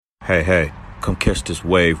Hey, come catch this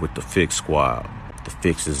wave with the Fix Squad. The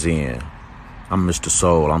Fix is in. I'm Mr.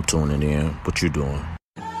 Soul, I'm tuning in. What you doing?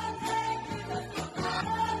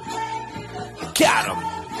 Got him.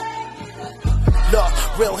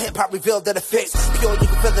 Look, real hip-hop revealed in the fix. Pure, you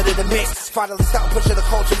can feel it in the mix. Finally stop pushing the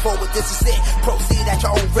culture forward, this is it. Proceed at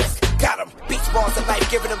your own risk. Got him. Beats, bars, and life,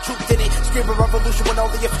 giving them truth in it. Screaming revolution with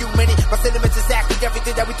only a few minutes. My sentiments exactly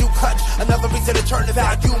everything that we do clutch. Another reason to turn the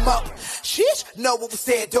volume up. Sheesh, know what we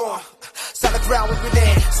stand on. Solid ground when we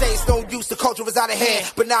land. Say it's no use, the culture is out of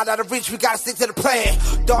hand. But now out of reach, we gotta stick to the plan.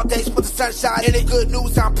 Dark days put the sunshine in it. Good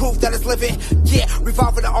news, I'm proof that it's living. Yeah,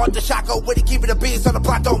 revolving the art, the shot go with it. Keeping the beats on the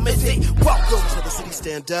block, don't miss it. Welcome to the city,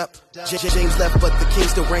 stand up. James left, but the king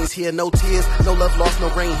still reigns here. No tears, no love lost, no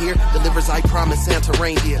rain here. Delivers, I promise, Santa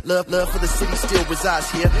rain here. Love for the city still resides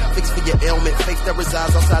here. Fix for your ailment, fakes that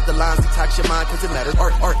resides outside the lines. Detox your mind, cause it matters.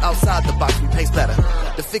 Art outside the box, we pace better.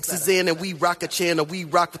 The fix is in and we rock a channel. We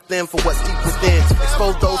rock with them for what's deep within.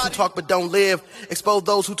 Expose those who talk but don't live. Expose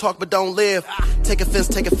those who talk but don't live. Take offense,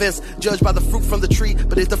 judged by the fruit from the tree.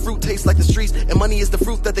 But if the fruit tastes like the streets, and money is the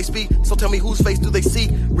fruit that they speak, so tell me whose face do they see?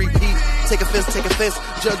 Repeat, take offense,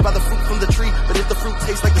 judged by the fruit from the tree. But if the fruit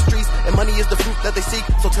tastes like the streets, and money is the fruit that they seek,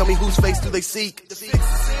 so tell me whose face do they seek?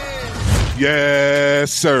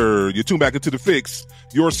 Yes, sir. You tune back into The Fix,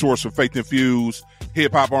 your source for faith-infused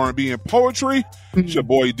hip-hop, R&B, and poetry. It's your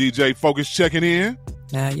boy, DJ Focus, checking in.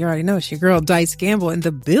 You already know it's your girl, Dice Gamble, in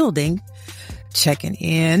the building, checking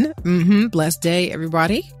in. Blessed day,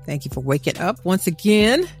 everybody. Thank you for waking up once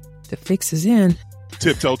again. The Fix is in.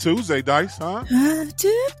 Tiptoe Tuesday, Dice, huh?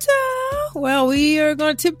 Tiptoe. Well, we are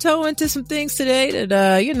going to tiptoe into some things today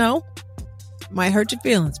that, might hurt your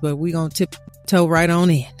feelings, but we're going to tiptoe right on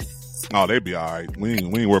in. Oh, they be all right. We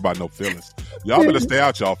ain't worried about no feelings. Y'all better stay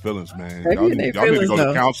out y'all feelings, man. Y'all need to go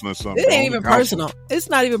to counseling or something. It ain't even personal. It's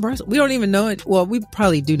not even personal. We don't even know it. Well, we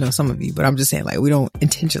probably do know some of you, but I'm just saying, like, we don't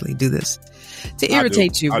intentionally do this to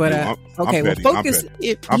irritate you. But okay, well, Focus.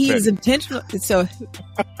 He is intentional. So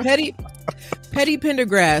petty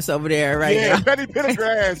Pendergrass over there, right now. Yeah, Petty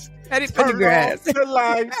Pendergrass. Petty Pendergrass. Turn off the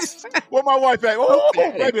lights. Where my wife at? Oh,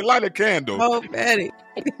 baby, light a candle. Oh, Petty.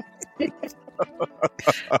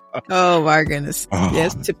 Oh my goodness.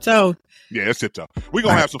 Yes, tiptoe. Yeah, it's tiptoe. We're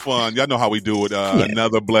going to have some fun. Y'all know how we do it.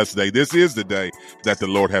 Another blessed day. This is the day that the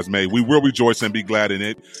Lord has made. We will rejoice and be glad in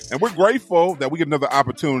it. And we're grateful that we get another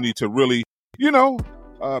opportunity to really,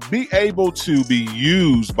 be able to be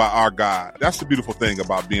used by our God. That's the beautiful thing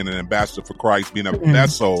about being an ambassador for Christ, being a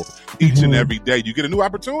vessel each and every day. You get a new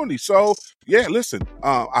opportunity. So, yeah, listen,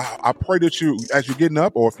 I pray that you, as you're getting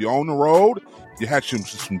up or if you're on the road, you had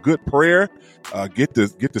some good prayer. Get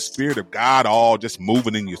the spirit of God all just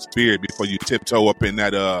moving in your spirit before you tiptoe up in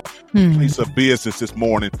that place of business this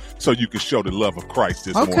morning, so you can show the love of Christ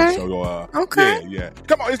this morning. So, yeah.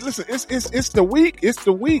 Come on, listen. It's the week. It's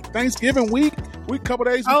the week. Thanksgiving week. We a couple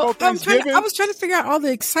days before Thanksgiving. I was trying to figure out all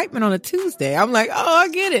the excitement on a Tuesday. I'm like, I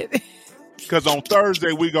get it. Because on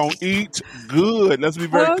Thursday, we're going to eat good. Let's be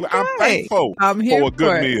very clear. I'm thankful for a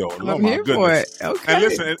good meal. I'm here for it. Okay. And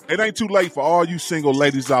listen, it ain't too late for all you single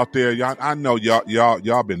ladies out there. I know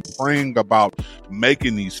y'all been praying about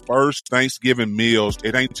making these first Thanksgiving meals.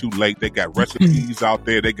 It ain't too late. They got recipes out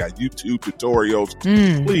there. They got YouTube tutorials.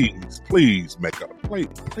 Please make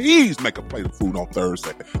a plate of food on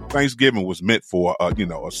Thursday. Thanksgiving was meant for a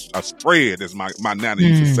spread, as my nana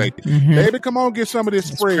used to say. Baby, come on, get some of this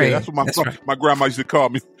spread. That's what my grandma used to call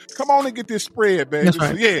me. Come on and get this spread, baby.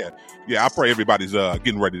 Right. Yeah. I pray everybody's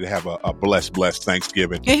getting ready to have a blessed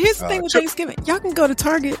Thanksgiving. And here's the thing with Thanksgiving: y'all can go to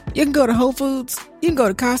Target, you can go to Whole Foods, you can go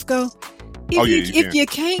to Costco. If you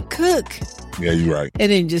can't cook, yeah, you're right.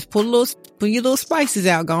 And then just pull your little spices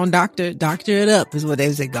out. Go on, doctor it up is what they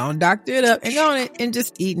would say. Go on, doctor it up, and go on and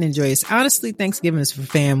just eat and enjoy it. Honestly, Thanksgiving is for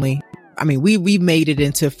family. I mean, we made it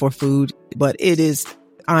into for food, but it is.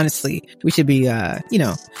 Honestly, we should be,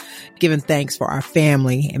 giving thanks for our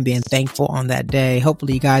family and being thankful on that day.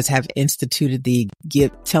 Hopefully you guys have instituted the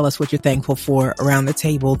tell us what you're thankful for around the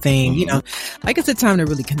table thing. Like it's a time to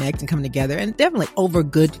really connect and come together, and definitely over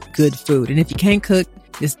good food. And if you can't cook,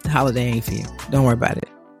 this holiday ain't for you. Don't worry about it.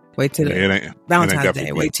 Wait till Valentine's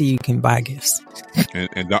Day. Wait till you can buy gifts.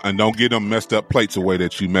 and don't get them messed up plates away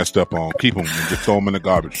that you messed up on. Keep them and just throw them in the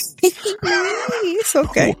garbage. It's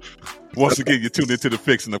okay. Once again, you're tuned into The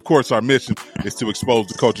Fix. And of course, our mission is to expose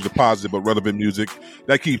the culture to positive but relevant music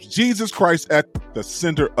that keeps Jesus Christ at the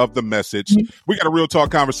center of the message. We got a real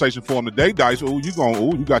talk conversation for him today, Dice.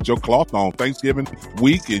 You got your cloth on Thanksgiving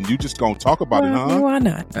week and you just gonna talk about it, huh? Why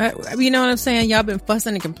not? You know what I'm saying? Y'all been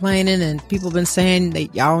fussing and complaining and people been saying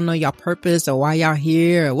that y'all don't know y'all purpose or why y'all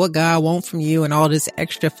here or what God wants from you and all this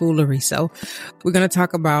extra foolery. So we're going to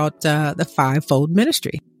talk about the fivefold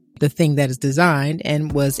ministry. The thing that is designed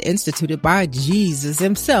and was instituted by Jesus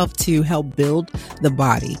himself to help build the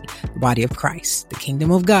body of Christ, the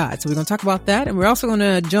kingdom of God. So we're going to talk about that. And we're also going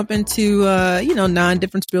to jump into, 9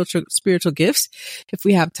 different spiritual gifts if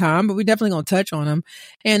we have time, but we're definitely going to touch on them.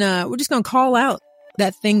 And we're just going to call out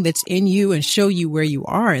that thing that's in you and show you where you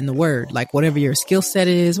are in the word, like whatever your skill set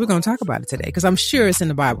is. We're going to talk about it today because I'm sure it's in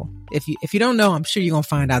the Bible. If you don't know, I'm sure you're going to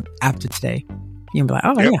find out after today. You'll be like,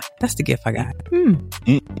 oh, yeah, that's the gift I got.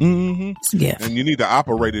 It's a gift. And you need to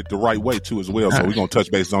operate it the right way, too, as well. So we're going to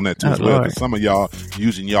touch base on that, too, as well. Because some of y'all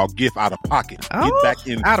using y'all gift out of pocket. Get back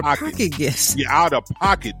in out pocket. Of pocket gifts. Yeah, out of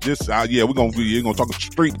pocket. We're going to talk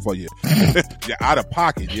street for you. Yeah, out of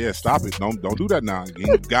pocket. Yeah, stop it. Don't do that now.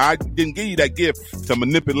 God didn't give you that gift to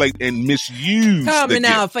manipulate and misuse. Coming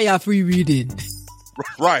out for your free reading.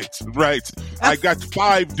 Right. I got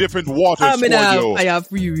 5 different waters coming for out you. For your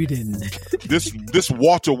free reading. This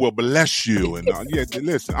water will bless you. And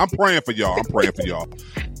listen, I'm praying for y'all.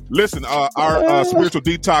 Listen, our spiritual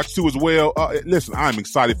detox too as well. Listen, I'm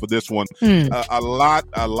excited for this one. A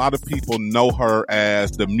lot of people know her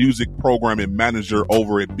as the music programming manager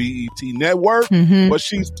over at BET Network, but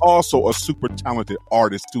she's also a super talented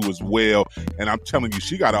artist too as well. And I'm telling you,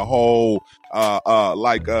 she got a whole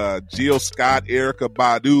Jill Scott, Erykah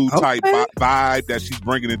Badu type vibe that she's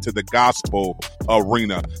bringing into the gospel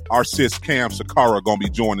arena. Our sis Cam Sakkara gonna be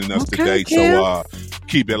joining us today, Cam. so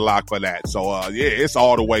keep it locked for that. So it's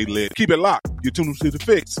all the way lit. Keep it locked. You're tuned to The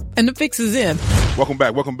Fix, and The Fix is in. Welcome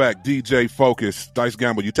back, DJ Focus, Dice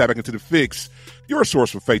Gamble. You tap back into The Fix, your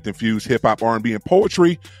source for faith-infused hip hop, R&B, and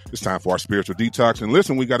poetry. It's time for our spiritual detox. And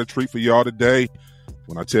listen, we got a treat for y'all today.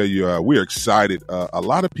 When I tell you, we're excited. A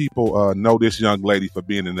lot of people know this young lady for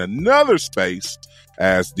being in another space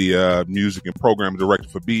as the music and program director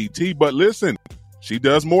for BET. But listen, she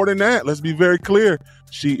does more than that. Let's be very clear.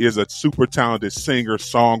 She is a super talented singer,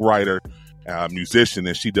 songwriter, musician,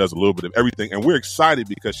 and she does a little bit of everything. And we're excited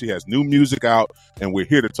because she has new music out, and we're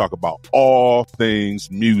here to talk about all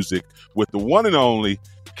things music with the one and only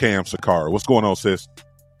Cam Sakkara. What's going on, sis?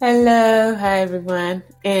 Hello. Hi, everyone.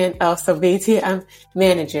 And also BET, I'm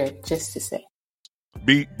manager, just to say.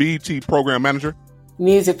 BET program manager?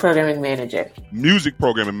 Music programming manager. Music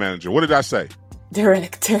programming manager. What did I say?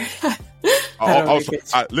 Director.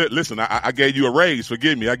 Listen, I gave you a raise.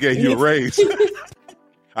 Forgive me. I gave you a raise.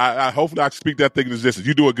 I hopefully I speak that thing in existence.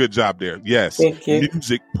 You do a good job there. Yes. Thank you.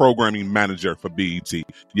 Music programming manager for BET.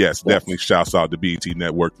 Yes, definitely shouts out to BET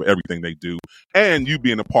Network for everything they do and you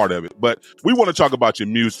being a part of it. But we want to talk about your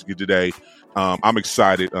music today. I'm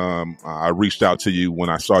excited. I reached out to you when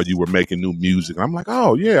I saw you were making new music. I'm like,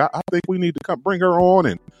 oh yeah, I think we need to come bring her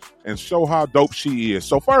on and show how dope she is.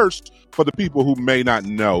 So first, for the people who may not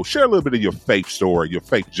know, share a little bit of your faith story, your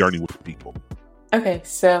faith journey with the people. Okay,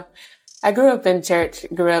 so I grew up in church,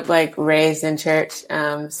 raised in church.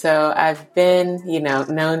 So I've been,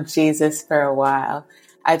 known Jesus for a while.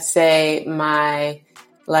 I'd say my,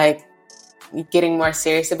 getting more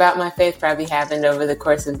serious about my faith probably happened over the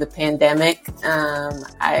course of the pandemic.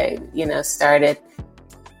 I started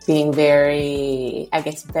being very,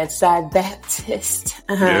 bedside Baptist.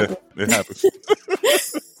 Yeah, it happens.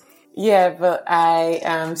 Yeah, but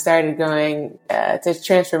I started going to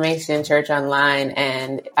Transformation Church online,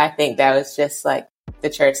 and I think that was just the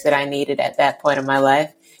church that I needed at that point in my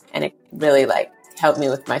life, and it really helped me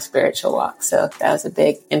with my spiritual walk. So that was a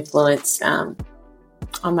big influence on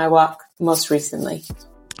my walk most recently.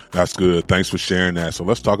 That's good. Thanks for sharing that. So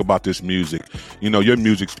let's talk about this music. Your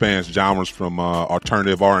music spans genres from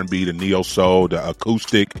alternative R&B to neo soul to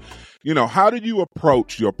acoustic. How did you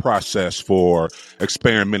approach your process for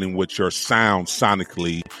experimenting with your sound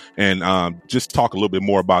sonically? And just talk a little bit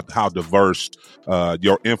more about how diverse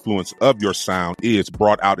your influence of your sound is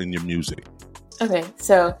brought out in your music. Okay,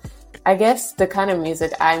 so I guess the kind of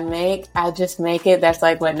music I make, I just make it. That's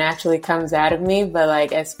what naturally comes out of me.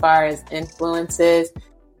 But as far as influences,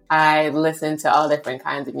 I listen to all different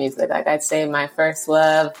kinds of music. I'd say my first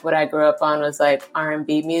love, what I grew up on was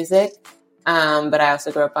R&B music. But I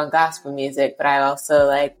also grew up on gospel music, but I also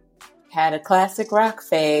had a classic rock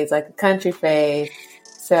phase, a country phase.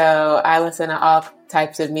 So I listen to all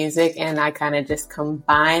types of music and I kind of just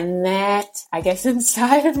combine that,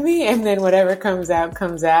 inside of me. And then whatever comes out,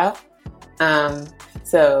 comes out.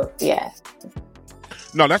 So yeah.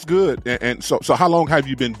 No, that's good. And so how long have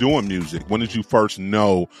you been doing music? When did you first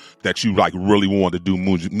know that you like really wanted to do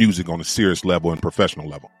music on a serious level and professional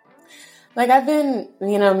level? Like I've been,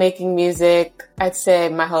 making music, I'd say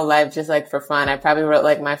my whole life, just like for fun. I probably wrote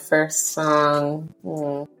like my first song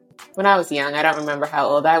when I was young. I don't remember how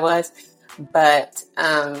old I was, but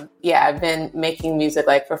I've been making music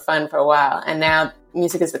like for fun for a while. And now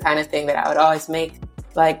music is the kind of thing that I would always make,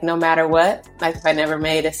 like no matter what. Like if I never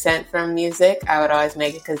made a cent from music, I would always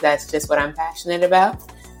make it because that's just what I'm passionate about.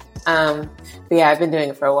 But yeah, I've been doing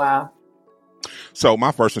it for a while. So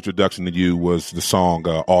my first introduction to you was the song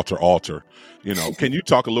Altar, Altar. Can you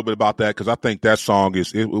talk a little bit about that? Because I think that song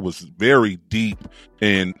it was very deep.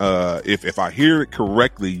 And if I hear it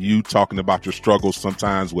correctly, you talking about your struggles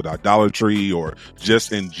sometimes with idolatry or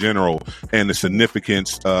just in general, and the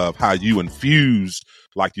significance of how you infuse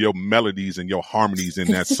like your melodies and your harmonies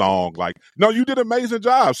in that song. Like, no, you did an amazing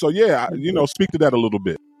job. So yeah, speak to that a little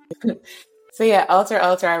bit. So yeah, Altar,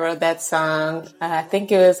 Altar, I wrote that song. I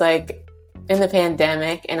think it was like in the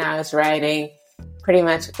pandemic, and I was writing pretty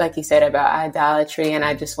much like you said about idolatry. And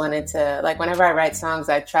I just wanted to, like, whenever I write songs,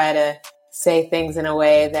 I try to say things in a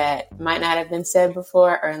way that might not have been said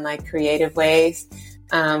before, or in like creative ways.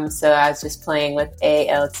 So I was just playing with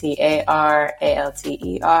ALTAR,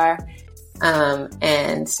 ALTER,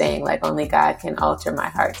 and saying like only God can alter my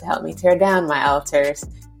heart to help me tear down my altars.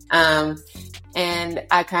 And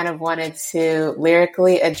I kind of wanted to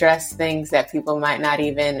lyrically address things that people might not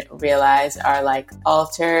even realize are like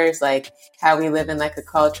altars, like how we live in like a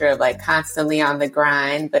culture of like constantly on the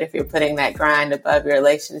grind. But if you're putting that grind above your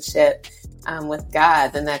relationship with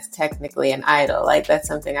God, then that's technically an idol. Like that's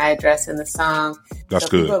something I address in the song. That's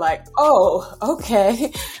so good. People are like, oh,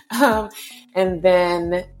 okay. And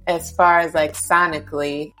then as far as like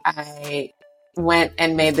sonically, I went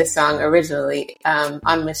and made the song originally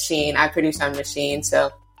on Machine. I produced on Machine. So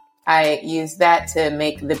I used that to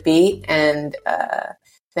make the beat. And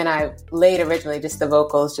then I laid originally just the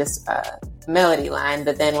vocals, just a melody line.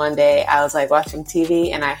 But then one day I was like watching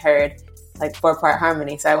TV and I heard like 4-part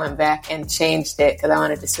harmony. So I went back and changed it because I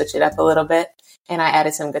wanted to switch it up a little bit. And I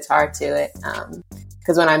added some guitar to it.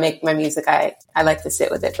 Because when I make my music, I like to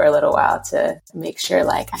sit with it for a little while to make sure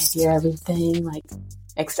like I hear everything. Like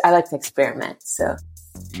I like to experiment. So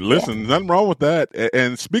listen, nothing wrong with that.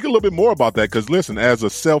 And speak a little bit more about that. Because listen, as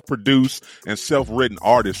a self-produced and self-written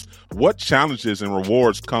artist, what challenges and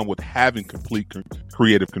rewards come with having complete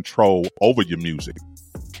creative control over your music?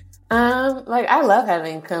 Like I love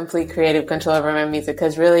having complete creative control over my music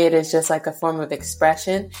because really it is just like a form of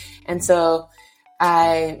expression. And so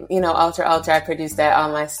Altar, Altar, I produced that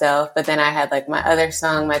all myself. But then I had like my other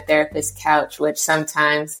song, My Therapist's Couch, which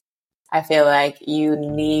sometimes I feel like you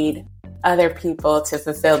need other people to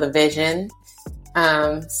fulfill the vision.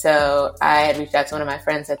 So I had reached out to one of my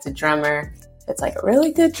friends that's a drummer, that's like a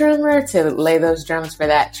really good drummer, to lay those drums for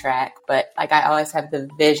that track. But like I always have the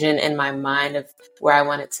vision in my mind of where I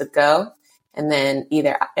want it to go. And then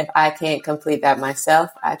either if I can't complete that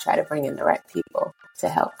myself, I try to bring in the right people to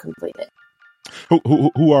help complete it.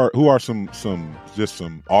 Who are some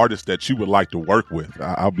artists that you would like to work with?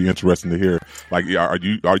 I'll be interested to hear. Like, are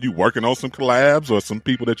you working on some collabs or some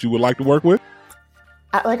people that you would like to work with?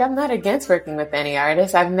 I'm not against working with any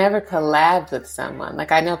artist. I've never collabed with someone.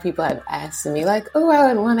 Like, I know people have asked me, like, oh,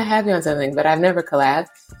 I would want to have you on something, but I've never collabed.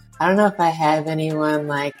 I don't know if I have anyone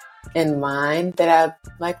like in mind that I'd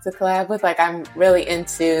like to collab with. Like, I'm really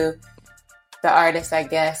into the artists, I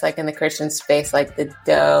guess, like in the Christian space, like the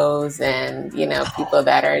Does and, people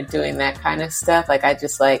that are doing that kind of stuff. Like I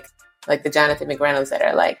just like the Jonathan McReynolds that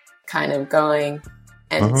are like kind of going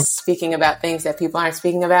and speaking about things that people aren't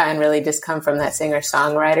speaking about and really just come from that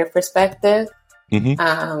singer-songwriter perspective.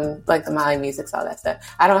 Like the Molly Musics, all that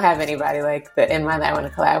stuff. I don't have anybody like in mind that I want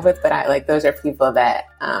to collab with, but those are people that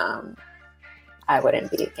I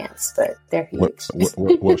wouldn't be against, but they're huge.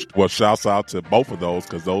 Well, shouts out to both of those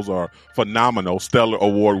because those are phenomenal, stellar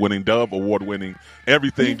award-winning, Dove award-winning,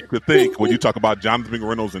 everything you could think when you talk about Jonathan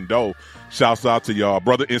McReynolds and Doe. Shouts out to y'all,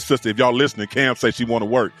 brother and sister. If y'all listening, Cam say she want to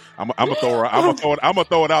work. I'm gonna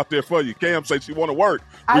throw it out there for you. Cam say she want to work.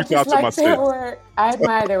 Reach out to my sis. I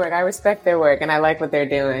admire their work. I respect their work, and I like what they're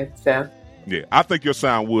doing. So. Yeah, I think your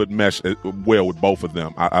sound would mesh well with both of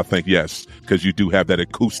them. I think, yes, because you do have that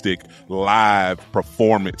acoustic live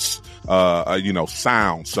performance,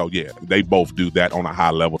 sound. So, yeah, they both do that on a high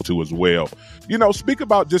level, too, as well. Speak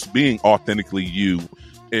about just being authentically you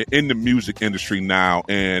in the music industry now.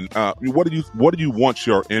 And what do you want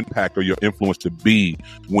your impact or your influence to be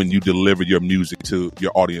when you deliver your music to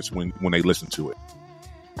your audience when they listen to it?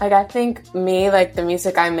 Like, I think like the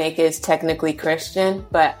music I make is technically Christian,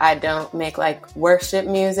 but I don't make like worship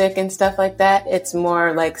music and stuff like that. It's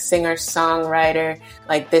more like singer-songwriter.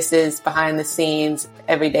 Like, this is behind the scenes,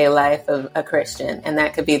 everyday life of a Christian. And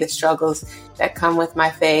that could be the struggles that come with my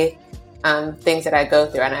faith, things that I go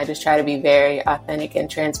through. And I just try to be very authentic and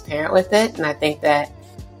transparent with it. And I think that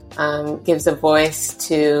gives a voice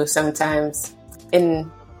to sometimes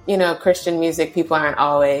in, Christian music, people aren't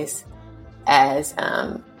always as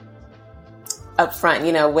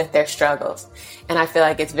upfront, with their struggles. And I feel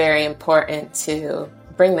like it's very important to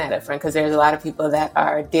bring that up front because there's a lot of people that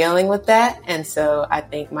are dealing with that. And so I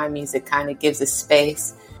think my music kind of gives a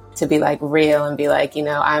space to be like real and be like,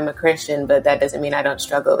 I'm a Christian, but that doesn't mean I don't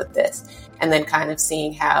struggle with this. And then kind of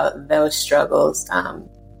seeing how those struggles,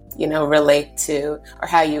 relate to, or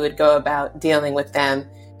how you would go about dealing with them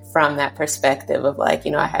from that perspective of like,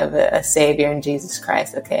 I have a savior in Jesus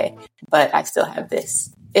Christ. Okay. But I still have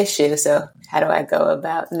this issue. So how do I go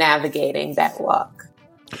about navigating that walk?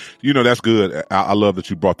 That's good. I love that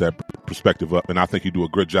you brought that perspective up, and I think you do a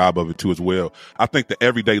good job of it too as well. I think the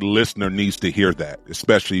everyday listener needs to hear that,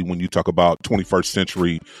 especially when you talk about 21st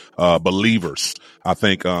century believers. I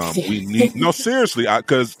think we need, no, seriously,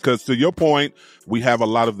 because to your point, we have a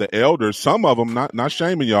lot of the elders, some of them, not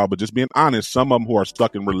shaming y'all, but just being honest, some of them who are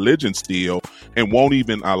stuck in religion still and won't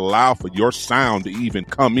even allow for your sound to even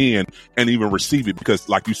come in and even receive it. Because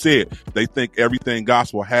like you said, they think everything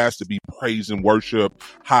gospel has to be praise and worship,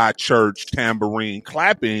 high church, tambourine,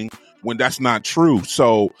 clapping, when that's not true.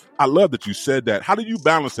 So I love that you said that. How do you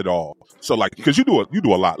balance it all? So like, because you do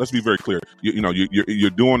a lot. Let's be very clear. You're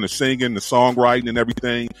doing the singing, the songwriting, and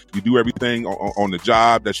everything. You do everything on the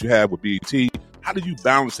job that you have with BET. How do you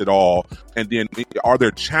balance it all? And then are there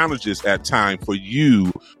challenges at time for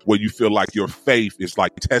you where you feel like your faith is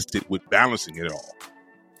like tested with balancing it all?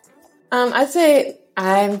 I'd say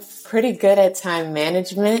I'm pretty good at time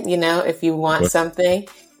management. If you want something,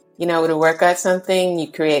 to work at something,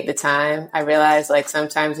 you create the time. I realize like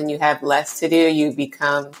sometimes when you have less to do, you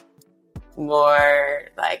become more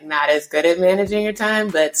like not as good at managing your time.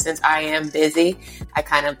 But since I am busy, I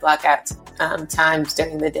kind of block out times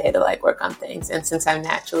during the day to like work on things. And since I'm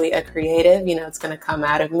naturally a creative, it's going to come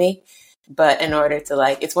out of me. But in order to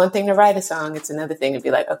like, it's one thing to write a song. It's another thing to be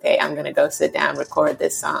like, okay, I'm going to go sit down, record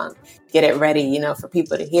this song, get it ready, for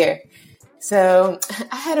people to hear. So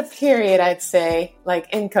I had a period, I'd say,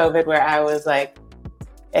 like in COVID where I was like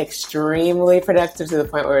extremely productive to the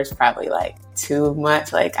point where it's probably like too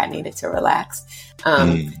much. Like I needed to relax.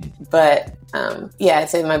 But I'd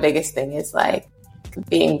say my biggest thing is like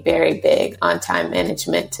being very big on time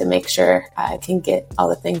management to make sure I can get all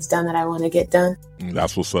the things done that I want to get done.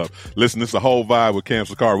 That's what's up. Listen, it's a whole vibe with Cam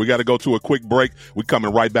Sakkara. We got to go to a quick break. We're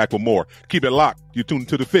coming right back with more. Keep it locked. You're tuned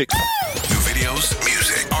to The Fix. New videos,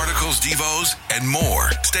 music, articles, devos, and more.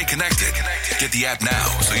 Stay connected. Get the app now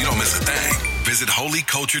so you don't miss a thing. Visit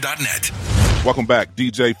holyculture.net. Welcome back,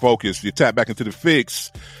 DJ Focus. You tap back into The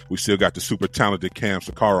Fix. We still got the super talented Cam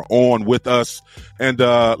Sakkara on with us. And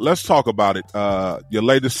let's talk about it. Your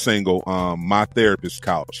latest single, My Therapist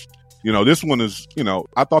Couch. This one is,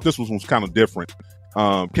 I thought this one was kind of different.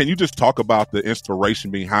 Can you just talk about the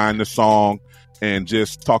inspiration behind the song and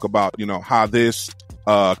just talk about, how this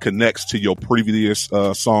connects to your previous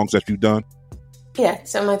songs that you've done? Yeah,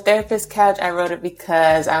 so My Therapist Couch, I wrote it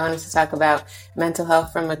because I wanted to talk about mental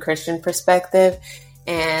health from a Christian perspective.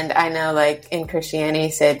 And I know like in Christianity,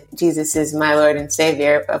 it said Jesus is my Lord and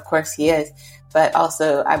Savior. Of course he is. But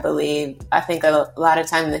also I think a lot of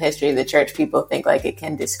time in the history of the church, people think like it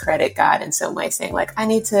can discredit God in some way, saying like, I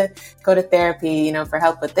need to go to therapy, for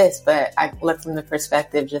help with this. But I look from the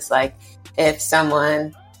perspective, just like if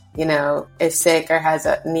someone is sick or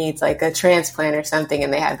needs like a transplant or something,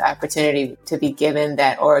 and they have the opportunity to be given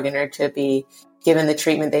that organ or to be given the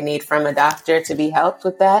treatment they need from a doctor to be helped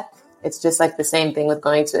with that. It's just like the same thing with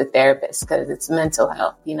going to a therapist because it's mental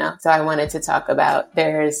health, So I wanted to talk about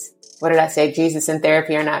Jesus and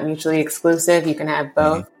therapy are not mutually exclusive. You can have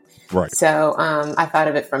both. Mm-hmm. Right. So I thought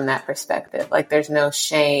of it from that perspective. Like there's no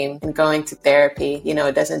shame in going to therapy.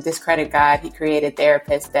 It doesn't discredit God. He created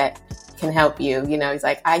therapists that can help you. He's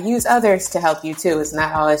like, I use others to help you too. It's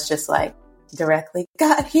not always just like directly,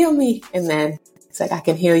 God, heal me. And then it's like, I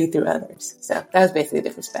can heal you through others. So that was basically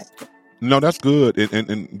the perspective. No, that's good.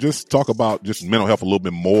 And just talk about just mental health a little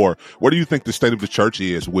bit more. Where do you think the state of the church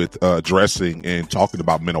is with addressing and talking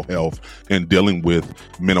about mental health and dealing with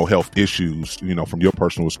mental health issues, from your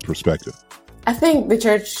personal perspective? I think the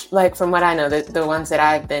church, like from what I know, the ones that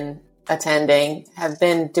I've been attending have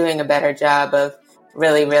been doing a better job of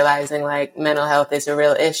really realizing like mental health is a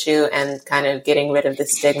real issue and kind of getting rid of the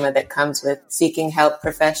stigma that comes with seeking help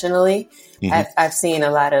professionally. I've seen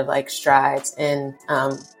a lot of like strides in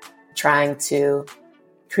trying to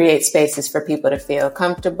create spaces for people to feel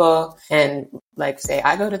comfortable and like say,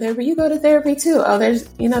 I go to therapy, you go to therapy too. Oh,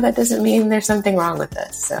 that doesn't mean there's something wrong with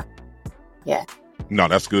us. So, yeah. No,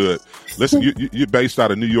 that's good. Listen, you're based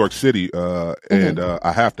out of New York City, and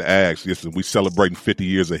I have to ask, listen, we celebrating 50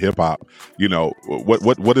 years of hip hop. You know,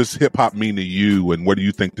 what does hip hop mean to you, and what do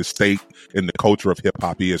you think the state and the culture of hip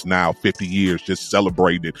hop is now, 50 years, just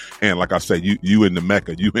celebrated? And like I say, you in the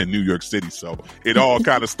Mecca, you in New York City, so it all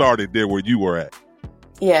kind of started there where you were at.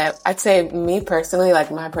 Yeah, I'd say me personally,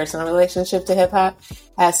 like my personal relationship to hip hop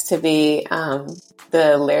has to be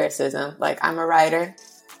the lyricism. Like I'm a writer.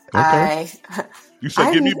 Okay. You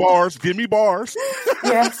say, give me bars, give me bars.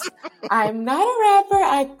 Yes, I'm not a rapper.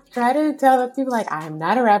 I try to tell people like I'm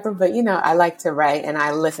not a rapper, but I like to write and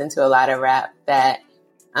I listen to a lot of rap that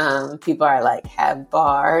people are like have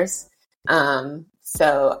bars.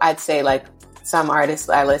 So I'd say like some artists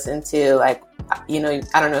I listen to, like, I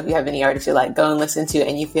don't know if you have any artists you like go and listen to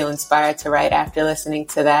and you feel inspired to write after listening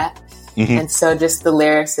to that. And so just the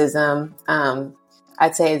lyricism,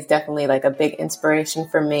 I'd say is definitely like a big inspiration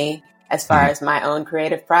for me as far as my own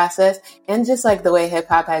creative process, and just like the way hip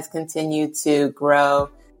hop has continued to grow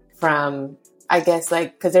from, I guess,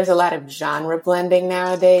 like, because there's a lot of genre blending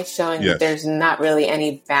nowadays, showing that there's not really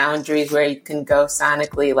any boundaries where you can go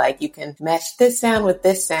sonically, like you can mesh this sound with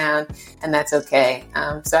this sound, and that's okay.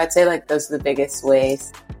 So I'd say like those are the biggest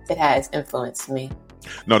ways it has influenced me.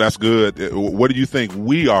 No, that's good. What do you think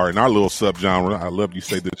we are in our little subgenre? I love you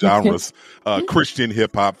say the genres, Christian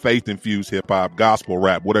hip hop, faith infused hip hop, gospel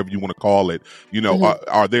rap, whatever you want to call it.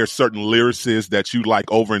 Are there certain lyricists that you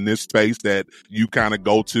like over in this space that you kind of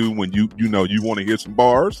go to when you want to hear some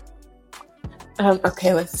bars?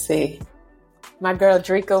 Okay, let's see. My girl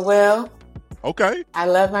Drika Will. Okay. I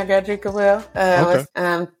love my girl Drika Will.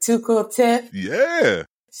 With Too Cool Tiff. Yeah.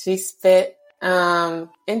 She spit.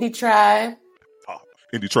 Indie Tribe.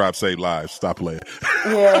 Indie Tribe saved lives. Stop playing.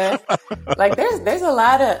 Yeah. Like there's a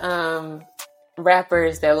lot of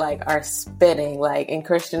rappers that like are spitting like in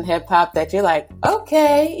Christian hip hop that you're like,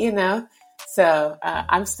 okay, So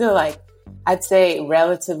I'm still like, I'd say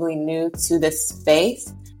relatively new to the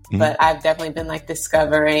space, but I've definitely been like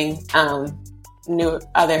discovering new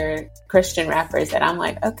other Christian rappers that I'm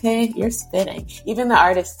like, okay, you're spitting. Even the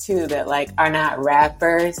artists too that like are not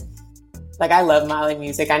rappers. Like, I love Molly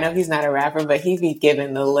Music. I know he's not a rapper, but he be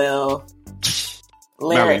giving the little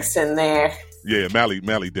lyrics in there. Yeah, Mally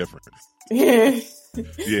different. Yeah,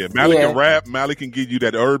 Mally can rap. Mally can give you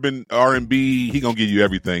that urban R&B. He gonna give you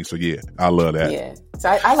everything. So, yeah, I love that. Yeah, so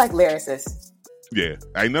I like lyricists. Yeah,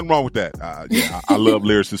 ain't nothing wrong with that. I love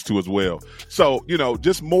lyricists too as well. So,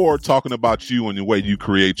 just more talking about you and the way you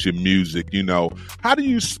create your music. How do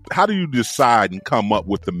you decide and come up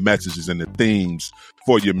with the messages and the themes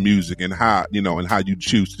for your music, and how you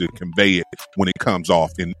choose to convey it when it comes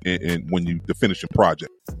off and when you finish your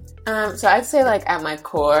project? So I'd say like at my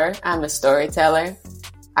core, I'm a storyteller.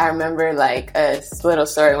 I remember like a little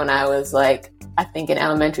story when I was like, I think in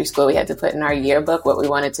elementary school, we had to put in our yearbook what we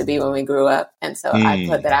wanted to be when we grew up. And so I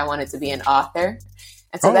put that I wanted to be an author.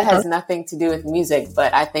 And so that has nothing to do with music,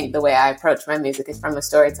 but I think the way I approach my music is from a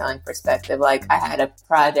storytelling perspective. Like I had a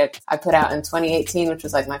project I put out in 2018, which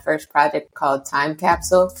was like my first project called Time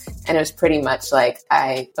Capsule. And it was pretty much like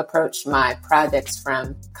I approached my projects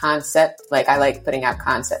from concept. Like I like putting out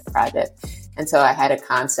concept projects. And so I had a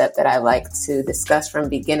concept that I like to discuss from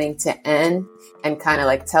beginning to end and kind of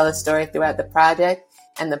like tell a story throughout the project.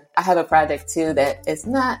 And I have a project too that is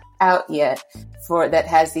not out yet that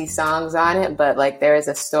has these songs on it, but like there is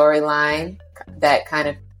a storyline that kind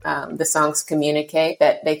of the songs communicate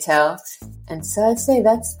that they tell. And so I'd say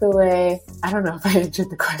that's the way, I don't know if I answered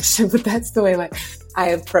the question, but that's the way like I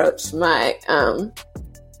approach my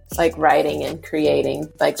like writing and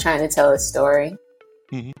creating, like trying to tell a story.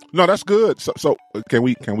 Mm-hmm. No, that's good. So can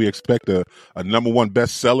we expect a number one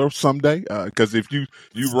bestseller someday? Because if you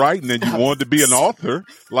write and then you wanted to be an author,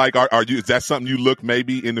 like are you? Is that something you look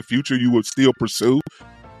maybe in the future you would still pursue?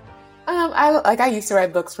 I used to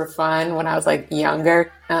write books for fun when I was like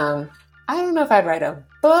younger. I don't know if I'd write a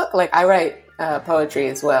book. Like I write poetry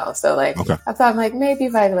as well. So like I thought like maybe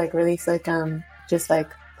if I'd like release like just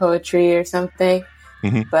like poetry or something.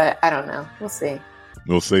 Mm-hmm. But I don't know. We'll see.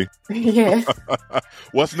 We'll see. Yeah.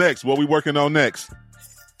 What's next? What are we working on next?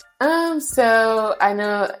 So I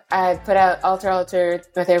know I put out Alter,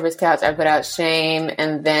 My Therapist's Couch. I put out Shame.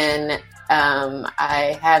 And then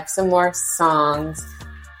I have some more songs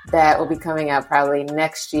that will be coming out probably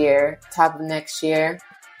next year, top of next year,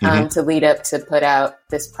 to lead up to put out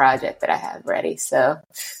this project that I have ready. So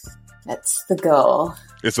that's the goal.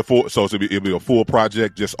 It's a full, so it'll be a full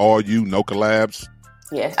project, just all you, no collabs.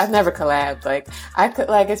 Yeah, I've never collabed. Like I could,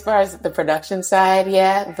 like as far as the production side,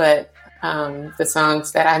 yeah, but the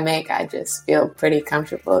songs that I make, I just feel pretty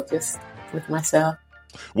comfortable just with myself.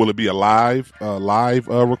 Will it be a live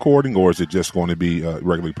recording, or is it just going to be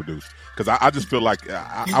regularly produced? Because I just feel like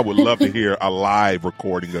I would love to hear a live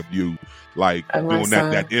recording of you, like doing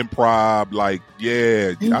that improv. Like,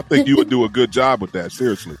 yeah, I think you would do a good job with that.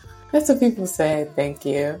 Seriously, that's what people say. Thank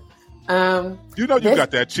you. You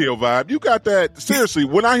got that chill vibe. You got that. Seriously,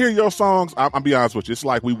 when I hear your songs, I'll be honest with you. It's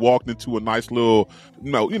like we walked into a nice little,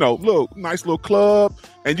 nice little club,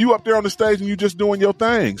 and you up there on the stage and you just doing your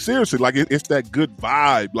thing. Seriously, like it's that good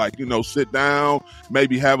vibe. Like, sit down,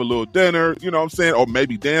 maybe have a little dinner, you know what I'm saying? Or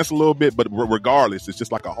maybe dance a little bit, but regardless, it's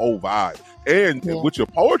just like a whole vibe. And with your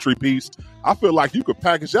poetry piece, I feel like you could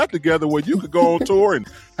package that together where you could go on tour and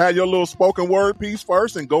have your little spoken word piece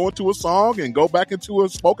first and go into a song and go back into a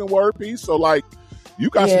spoken word piece. So like you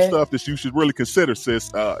got some stuff that you should really consider,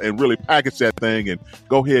 sis, and really package that thing and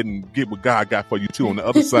go ahead and get what God got for you too on the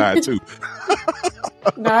other side too.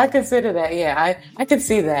 No, I consider that. Yeah, I can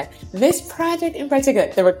see that. This project in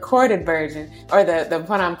particular, the recorded version or the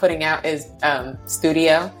one I'm putting out is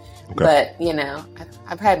studio. Okay. But,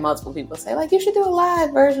 I've had multiple people say, like, you should do a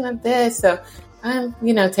live version of this. So I'm,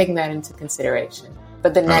 taking that into consideration.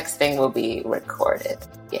 But the next thing will be recorded.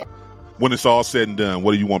 Yeah. When it's all said and done,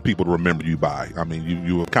 what do you want people to remember you by? I mean,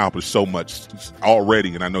 you accomplished so much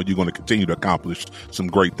already, and I know you're going to continue to accomplish some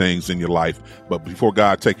great things in your life. But before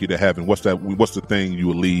God take you to heaven, what's the thing you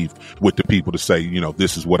will leave with the people to say,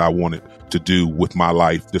 this is what I wanted to do with my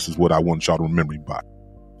life. This is what I want y'all to remember you by.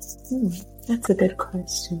 That's a good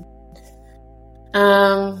question.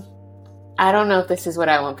 I don't know if this is what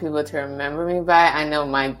I want people to remember me by. I know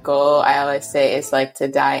my goal, I always say, is like to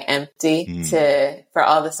die empty for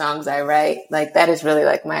all the songs I write. Like that is really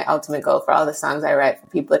like my ultimate goal for all the songs I write for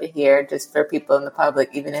people to hear, just for people in the public,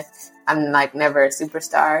 even if I'm like never a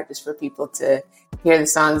superstar, just for people to hear the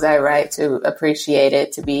songs I write, to appreciate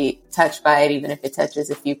it, to be touched by it, even if it touches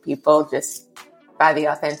a few people, just by the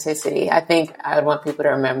authenticity. I think I would want people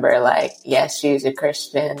to remember, like, yes, she was a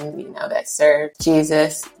Christian, that served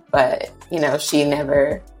Jesus, but, she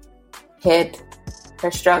never hid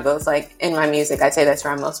her struggles. Like in my music, I'd say that's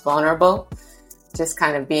where I'm most vulnerable. Just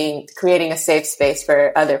kind of creating a safe space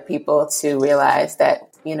for other people to realize that,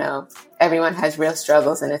 everyone has real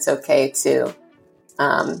struggles and it's okay to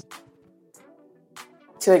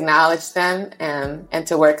acknowledge them and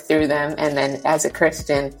to work through them. And then as a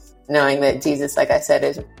Christian, knowing that Jesus, like I said,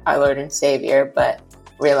 is our Lord and Savior, but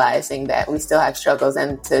realizing that we still have struggles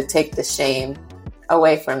and to take the shame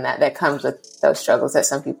away from that comes with those struggles that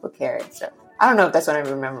some people carry. So I don't know if that's what I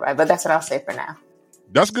remember, but that's what I'll say for now.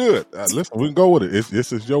 That's good. Listen, we can go with it.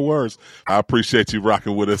 This is your words. I appreciate you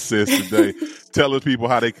rocking with us, sis, today. Tell the people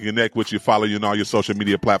how they can connect with you, follow you on all your social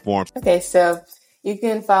media platforms. Okay, so you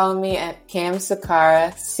can follow me at Cam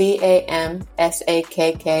Sakkara,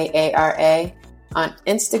 CamSakkara, on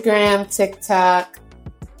Instagram, TikTok,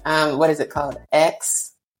 what is it called? X.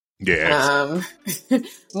 Yes.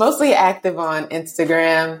 Mostly active on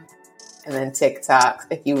Instagram and then TikTok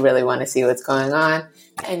if you really want to see what's going on.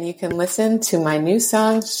 And you can listen to my new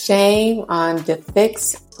song, Shame, on The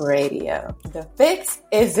Fix Radio. The Fix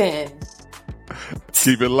is in.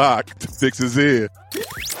 Keep it locked. The Fix is in.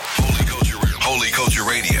 Holy Culture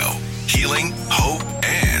Radio. Healing, hope,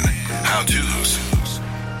 and how-tos.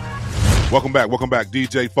 Welcome back.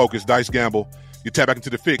 DJ Focus, Dice Gamble. You tap back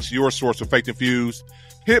into The Fix, your source of faith-infused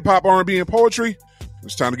hip-hop, R&B, and poetry.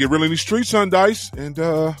 It's time to get real in these streets, son, Dice. And,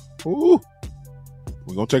 we're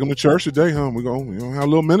going to take them to church today, huh? We're going to have a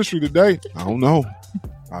little ministry today. I don't know.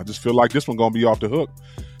 I just feel like this one going to be off the hook.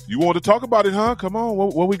 You want to talk about it, huh? Come on.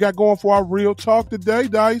 What we got going for our real talk today,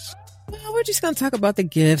 Dice? Well, we're just going to talk about the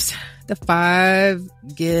gifts, the 5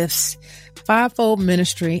 gifts, 5-fold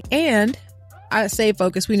ministry, and I say,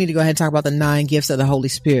 Focus, we need to go ahead and talk about the 9 gifts of the Holy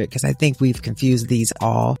Spirit, because I think we've confused these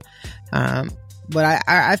all. But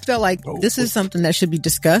I feel like this is something that should be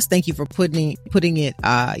discussed. Thank you for putting it,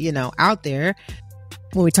 out there.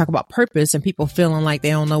 When we talk about purpose and people feeling like they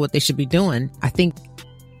don't know what they should be doing, I think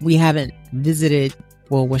we haven't visited,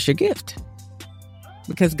 well, what's your gift?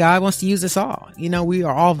 Because God wants to use us all. We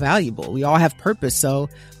are all valuable. We all have purpose. So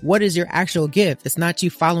what is your actual gift? It's not you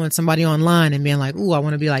following somebody online and being like, ooh, I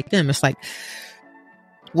want to be like them. It's like,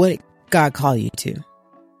 what did God call you to?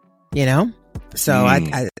 So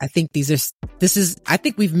I think I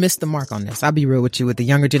think we've missed the mark on this. I'll be real with you, with the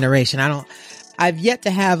younger generation. I I've yet to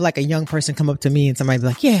have like a young person come up to me and somebody be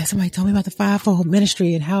like, yeah, somebody told me about the fivefold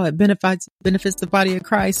ministry and how it benefits the body of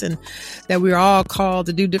Christ and that we're all called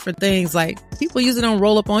to do different things. Like, people usually don't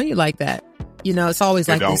roll up on you like that. You know, it's always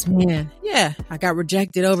like this, man. Yeah, I got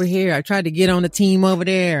rejected over here. I tried to get on the team over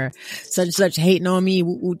there. Such and such hating on me.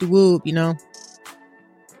 Whoop, whoop, you know.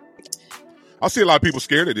 I see a lot of people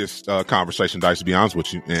scared of this conversation, Dice, to be honest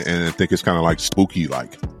with you, and I think it's kind of like spooky,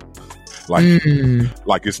 like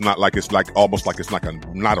it's not like it's like almost like it's like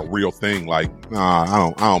not a real thing. Like,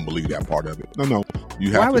 I don't believe that part of it. No,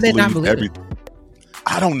 you have Why to would they not believe everything.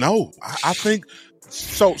 I don't know. I think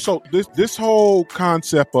so. This whole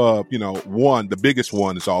concept of, you know, the biggest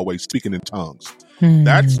one is always speaking in tongues.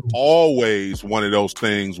 That's always one of those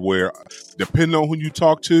things where, depending on who you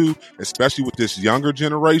talk to, especially with this younger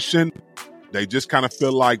generation, they just kind of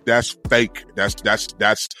feel like that's fake. That's,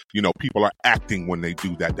 you know, people are acting when they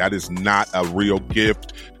do that. That is not a real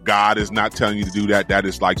gift. God is not telling you to do that. That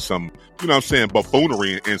is like some, you know what I'm saying,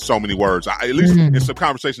 buffoonery in so many words. At least in some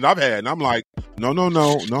conversations I've had, and I'm like, no,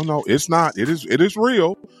 it's not. It is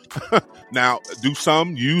real. Now, do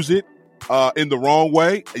some use it in the wrong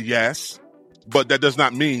way? Yes. But that does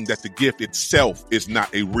not mean that the gift itself is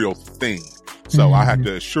not a real thing. So I have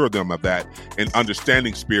to assure them of that, and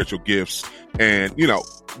understanding spiritual gifts, and, you know,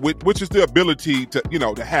 which is the ability to, you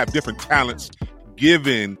know, to have different talents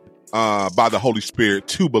given by the Holy Spirit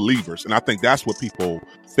to believers. And I think that's what people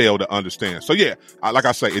fail to understand. So yeah, like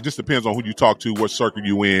I say, it just depends on who you talk to, what circle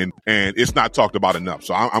you in, and it's not talked about enough.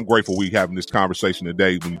 So I'm grateful we having this conversation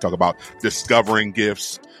today when you talk about discovering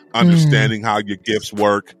gifts, understanding how your gifts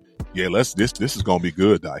work. Yeah, this is going to be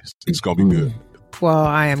good, Dice. It's going to be good. Well,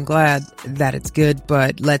 I am glad that it's good,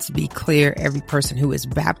 but let's be clear. Every person who is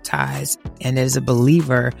baptized and is a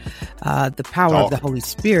believer, the power of the Holy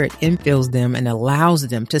Spirit infills them and allows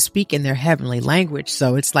them to speak in their heavenly language.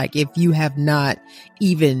 So it's like, if you have not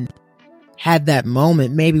even had that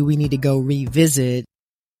moment, maybe we need to go revisit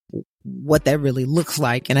what that really looks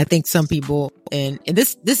like. And I think some people, and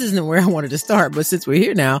this isn't where I wanted to start, but since we're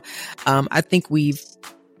here now, I think we've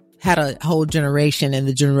had a whole generation and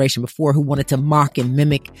the generation before who wanted to mock and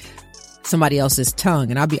mimic somebody else's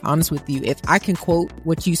tongue. And I'll be honest with you, if I can quote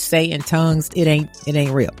what you say in tongues, it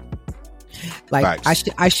ain't real. Like, right.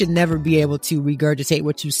 I should never be able to regurgitate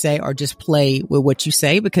what you say or just play with what you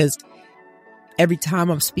say, because every time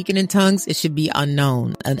I'm speaking in tongues, it should be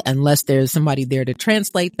unknown, unless there's somebody there to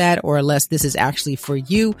translate that, or unless this is actually for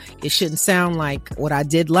you. It shouldn't sound like what I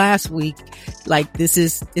did last week. Like, this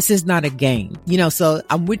is not a game, you know. So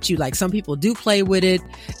I'm with you. Like, some people do play with it,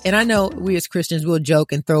 and I know we as Christians will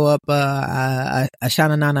joke and throw up a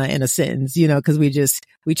shananana in a sentence, you know, because we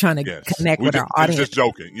trying to connect with our audience. Just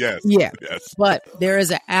joking, yes, yeah, yes. But there is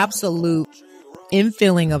an absolute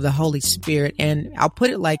infilling of the Holy Spirit. And I'll put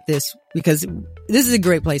it like this, because this is a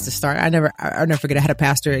great place to start. I'll never forget, I had a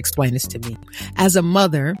pastor explain this to me. As a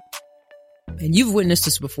mother, and you've witnessed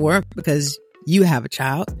this before because you have a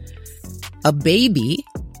child, a baby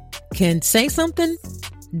can say something.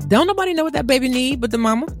 Don't nobody know what that baby need but the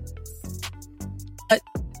mama.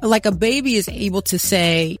 Like, a baby is able to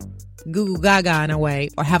say goo goo gaga in a way,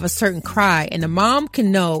 or have a certain cry, and the mom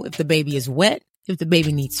can know if the baby is wet, if the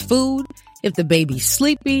baby needs food, if the baby's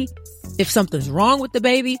sleepy, if something's wrong with the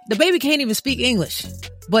baby. The baby can't even speak English,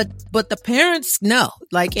 but the parents know.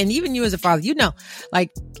 Like, and even you as a father, you know, like,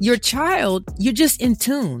 your child, you're just in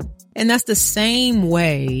tune. And that's the same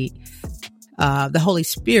way the Holy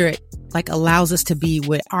Spirit, like, allows us to be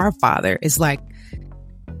with our Father. Is like,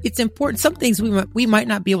 it's important. Some things we might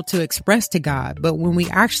not be able to express to God, but when we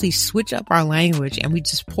actually switch up our language and we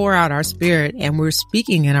just pour out our spirit and we're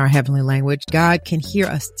speaking in our heavenly language, God can hear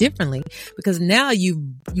us differently, because now you've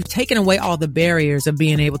taken away all the barriers of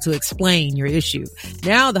being able to explain your issue.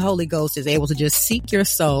 Now the Holy Ghost is able to just seek your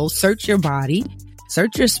soul, search your body,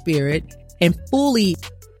 search your spirit, and fully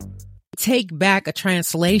take back a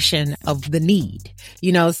translation of the need.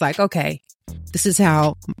 You know, it's like, okay, this is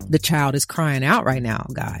how the child is crying out right now,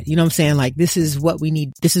 God. You know what I'm saying? Like, this is what we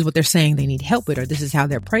need. This is what they're saying they need help with, or this is how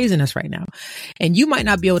they're praising us right now. And you might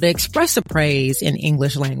not be able to express a praise in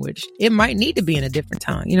English language. It might need to be in a different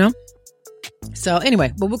tongue, you know? So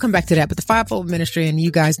anyway, but we'll come back to that. But the fivefold ministry, and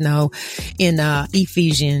you guys know in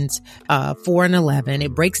Ephesians 4:11,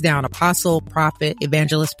 it breaks down apostle, prophet,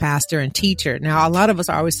 evangelist, pastor, and teacher. Now, a lot of us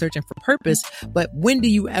are always searching for purpose, but when do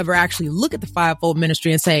you ever actually look at the fivefold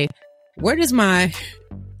ministry and say, where's my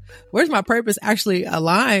purpose actually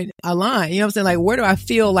align? You know what I'm saying? Like, where do I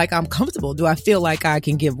feel like I'm comfortable? Do I feel like I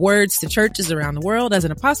can give words to churches around the world as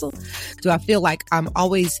an apostle? Do I feel like I'm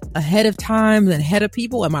always ahead of time and ahead of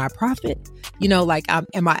people? Am I a prophet? You know, like,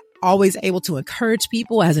 am always able to encourage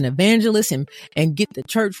people as an evangelist and get the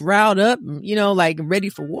church riled up, like ready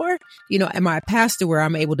for war? Am I a pastor where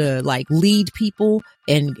I'm able to like lead people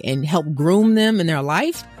and help groom them in their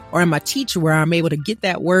life? Or am I a teacher where I'm able to get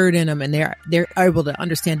that word in them and they're able to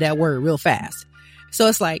understand that word real fast? So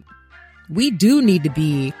it's like, we do need to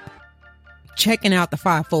be checking out the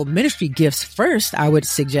fivefold ministry gifts first, I would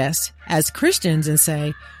suggest, as Christians, and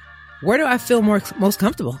say, where do I feel most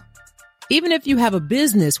comfortable? Even if you have a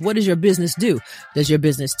business, what does your business do? Does your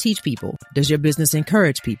business teach people? Does your business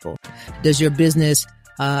encourage people? Does your business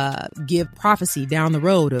give prophecy down the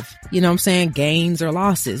road of, gains or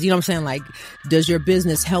losses? Like, does your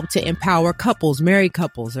business help to empower couples, married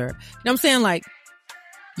couples? Or, like,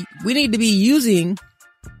 we need to be using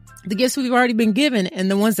the gifts we've already been given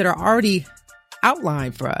and the ones that are already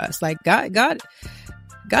outlined for us. Like God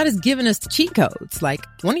has given us the cheat codes. Like,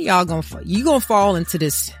 one of y'all gonna fall into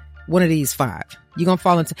this, one of these 5. You're gonna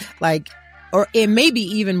fall into or it may be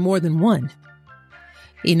even more than one,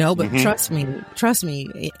 but trust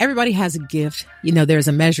me, everybody has a gift. There's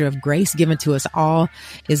a measure of grace given to us all,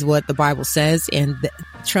 is what the Bible says. And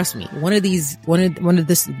trust me, one of this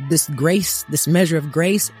grace, this measure of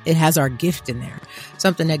grace, it has our gift in there.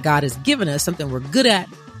 Something that God has given us, something we're good at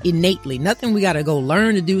innately, nothing we got to go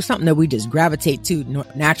learn to do, something that we just gravitate to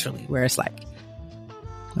naturally, where it's like,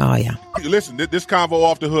 oh yeah. Listen, this convo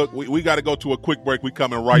off the hook. We got to go to a quick break. We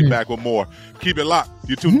coming right back with more. Keep it locked.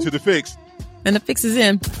 You're tuned to The Fix. And The Fix is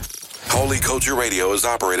in. Holy Culture Radio is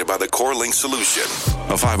operated by the Core Link Solution,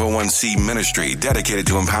 a 501c ministry dedicated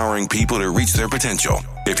to empowering people to reach their potential.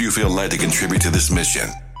 If you feel led to contribute to this mission,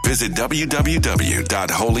 visit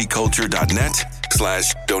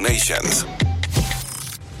www.holyculture.net/donations.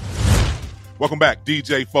 Welcome back.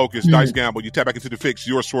 DJ Focus, Dice Gamble. You tap back into The Fix,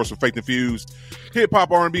 your source for faith-infused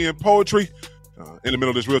hip-hop, R&B, and poetry. In the middle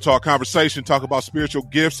of this real talk conversation, talk about spiritual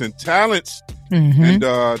gifts and talents. And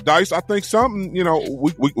Dice, I think something,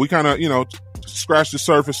 we kind of, scratch the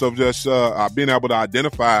surface of just being able to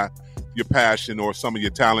identify your passion or some of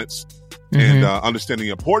your talents and understanding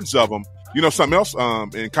the importance of them. Something else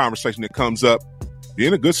in conversation that comes up,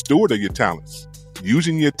 being a good steward of your talents,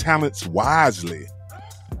 using your talents wisely.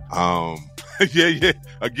 Yeah.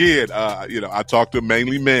 Again, I talk to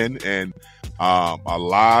mainly men, and a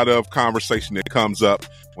lot of conversation that comes up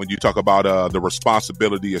when you talk about the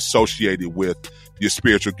responsibility associated with your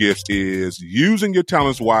spiritual gifts is using your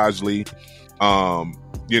talents wisely, and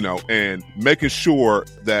making sure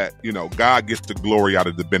that, God gets the glory out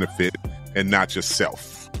of the benefit and not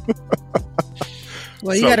yourself.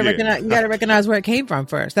 Well, you got to recognize where it came from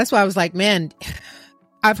first. That's why I was like, man,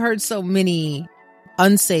 I've heard so many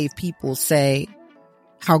unsaved people say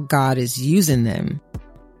how God is using them,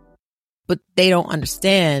 but they don't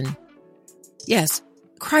understand. Yes,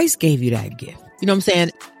 Christ gave you that gift. You know what I'm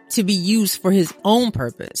saying? To be used for his own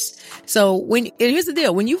purpose. So here's the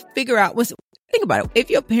deal. When you figure out think about it. If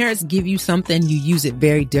your parents give you something, you use it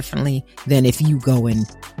very differently than if you go and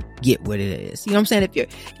get what it is. You know what I'm saying?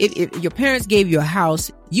 If your parents gave you a house,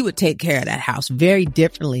 you would take care of that house very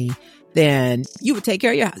differently than you would take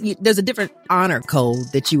care of your house. There's a different honor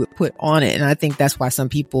code that you would put on it. And I think that's why some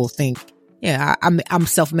people think, yeah, I'm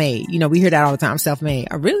self-made. We hear that all the time. I'm self-made.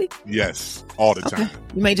 Oh, really? Yes. All the time.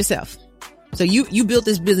 You made yourself. So you built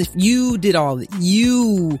this business. You did all that.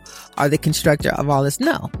 You are the constructor of all this.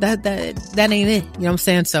 No, that ain't it. You know what I'm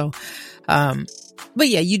saying? So, but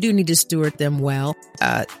yeah, you do need to steward them well.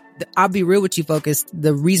 I'll be real with you, Focus.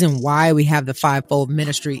 The reason why we have the fivefold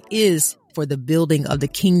ministry is for the building of the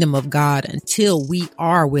kingdom of God until we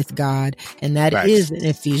are with God. And that is in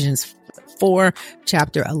Ephesians 4,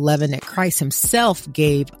 chapter 11, that Christ himself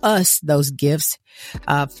gave us those gifts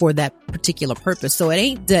for that particular purpose. So it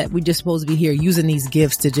ain't that we just supposed to be here using these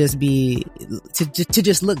gifts to just be to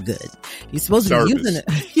just look good. You're supposed to be using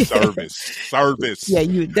it. Service. Yeah,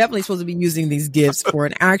 you're definitely supposed to be using these gifts for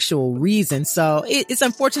an actual reason. So it's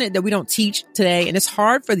unfortunate that we don't teach today, and it's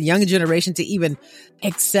hard for the younger generation to even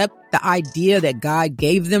accept the idea that God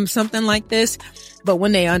gave them something like this. But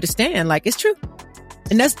when they understand, like, it's true.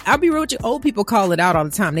 And I'll be real with you, old people call it out all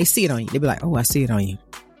the time. They see it on you. They be like, oh, I see it on you.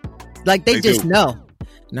 Like they just know.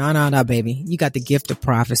 No, baby. You got the gift of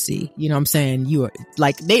prophecy. You know what I'm saying? You are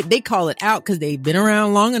like, they call it out because they've been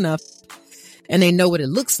around long enough and they know what it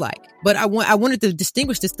looks like. But I wanted to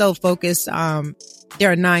distinguish this though, Focus.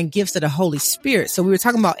 There are 9 gifts of the Holy Spirit. So we were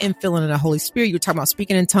talking about infilling in the Holy Spirit. You were talking about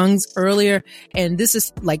speaking in tongues earlier. And this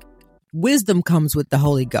is like Wisdom comes with the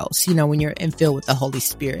Holy Ghost, when you're filled with the Holy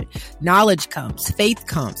Spirit. Knowledge comes, faith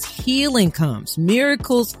comes, healing comes,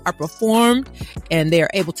 miracles are performed, and they are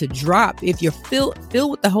able to drop if you're filled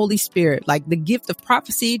with the Holy Spirit, like the gift of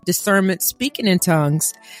prophecy, discernment, speaking in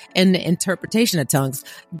tongues, and the interpretation of tongues.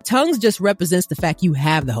 Tongues just represents the fact you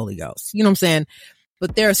have the Holy Ghost. You know what I'm saying?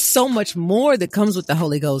 But there's so much more that comes with the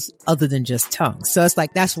Holy Ghost other than just tongues. So it's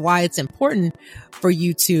like, that's why it's important for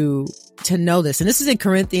you to know this. And this is in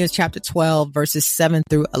Corinthians chapter 12, verses 7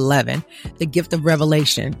 through 11, the gift of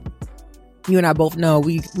revelation. You and I both know,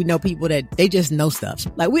 we know people that they just know stuff.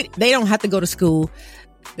 Like they don't have to go to school.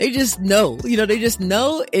 They just know, they just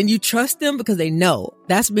know, and you trust them because they know.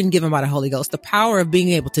 That's been given by the Holy Ghost, the power of being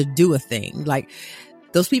able to do a thing. Like,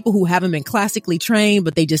 those people who haven't been classically trained,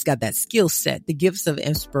 but they just got that skill set, the gifts of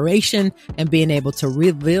inspiration and being able to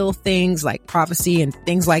reveal things like prophecy and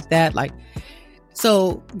things like that.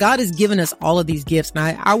 So God has given us all of these gifts.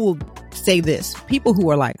 And I will say this, people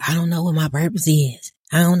who are like, I don't know what my purpose is.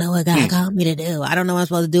 I don't know what God called me to do. I don't know what I'm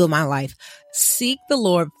supposed to do with my life. Seek the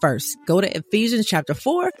Lord first. Go to Ephesians chapter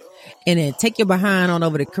 4 and then take your behind on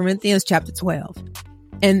over to Corinthians chapter 12.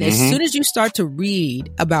 And as soon as you start to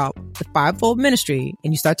read about the fivefold ministry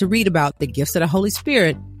and you start to read about the gifts of the Holy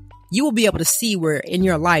Spirit, you will be able to see where in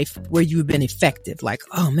your life where you've been effective. Like,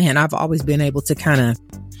 oh man, I've always been able to kind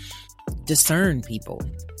of discern people.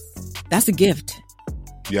 That's a gift.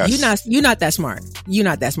 Yes. You're not that smart. You're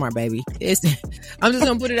not that smart, baby. I'm just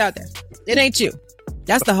going to put it out there. It ain't you.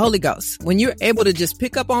 That's the Holy Ghost. When you're able to just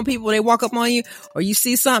pick up on people, they walk up on you, or you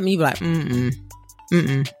see something, you be like,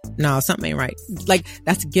 no, something ain't right. Like,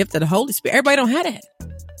 that's a gift of the Holy Spirit. Everybody don't have that.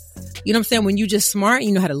 You know what I'm saying? When you just smart,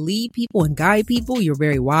 you know how to lead people and guide people, you're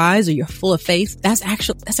very wise, or you're full of faith. That's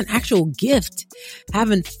an actual gift.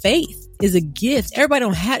 Having faith is a gift. Everybody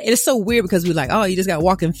don't have it. It's so weird because we're like, oh, you just got to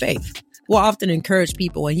walk in faith. We'll often encourage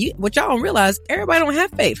people, and what y'all don't realize, everybody don't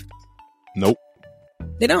have faith. Nope.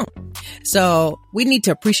 They don't. So we need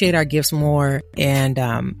to appreciate our gifts more. And,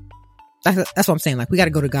 that's what I'm saying. Like, we got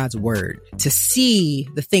to go to God's word to see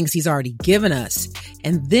the things he's already given us.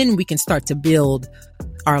 And then we can start to build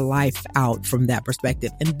our life out from that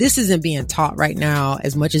perspective. And this isn't being taught right now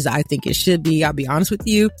as much as I think it should be. I'll be honest with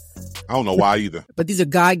you. I don't know why either. But these are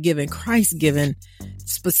God-given, Christ-given,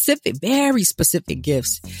 specific, very specific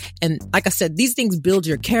gifts. And like I said, these things build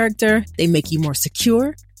your character. They make you more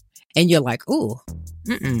secure. And you're like, ooh,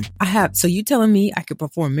 so you telling me I could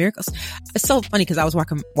perform miracles? It's so funny because I was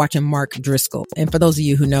watching Mark Driscoll. And for those of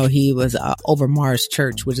you who know, he was over Mars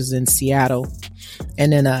Church, which is in Seattle.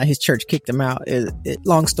 And then his church kicked him out.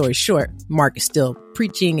 Long story short, Mark is still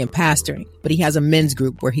preaching and pastoring, but he has a men's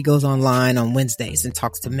group where he goes online on Wednesdays and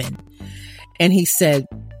talks to men. And he said,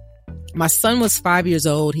 my son was 5 years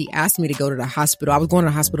old. He asked me to go to the hospital. I was going to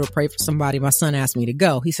the hospital to pray for somebody. My son asked me to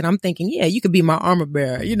go. He said, I'm thinking, yeah, you could be my armor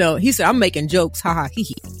bearer. He said, I'm making jokes. Ha ha, hee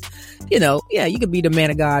hee. Yeah, you could be the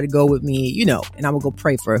man of God to go with me, and I'm going to go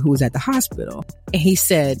pray for who was at the hospital. And he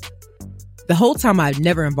said, the whole time I've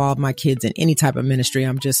never involved my kids in any type of ministry.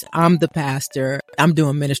 I'm the pastor. I'm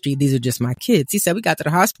doing ministry. These are just my kids. He said, we got to the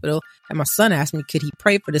hospital and my son asked me, could he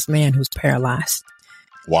pray for this man who's paralyzed?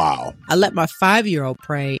 Wow. I let my 5-year-old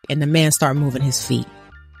pray and the man started moving his feet.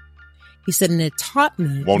 He said, and it taught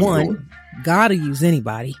me, one, God will use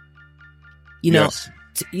anybody. You know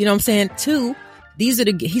what I'm saying? Two, he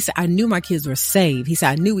said, I knew my kids were saved. He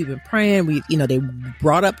said, I knew we've been praying. They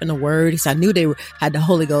brought up in the word. He said, I knew they had the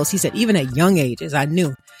Holy Ghost. He said, even at young ages, I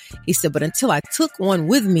knew. He said, but until I took one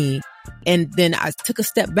with me and then I took a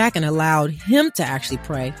step back and allowed him to actually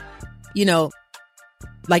pray,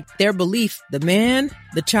 like their belief, the man,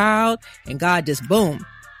 the child, and God just boom.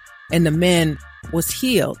 And the man was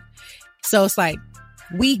healed. So it's like,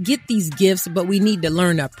 we get these gifts, but we need to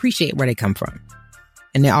learn to appreciate where they come from.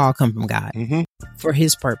 And they all come from God for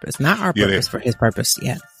his purpose, not our purpose, for his purpose.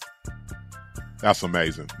 Yeah. That's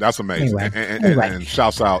amazing. Anyway. And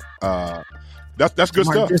shouts out. That's good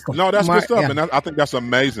stuff. Driscoll. No, that's good stuff. Yeah. And I think that's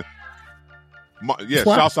amazing.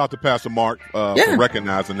 Shouts out to Pastor Mark for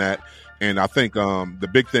recognizing that. And I think the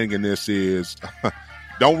big thing in this is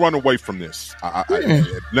don't run away from this.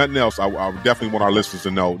 Nothing else. I definitely want our listeners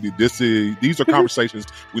to know these are conversations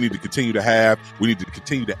we need to continue to have. We need to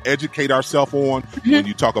continue to educate ourselves on when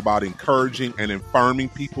you talk about encouraging and affirming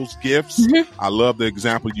people's gifts. I love the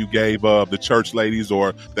example you gave of the church ladies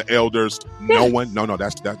or the elders. No,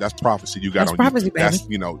 that's prophecy. You got that's on prophecy, you. Baby. That's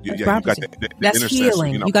you got the that's intercession.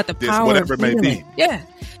 Healing. You got the power whatever of it may healing. be. Yeah.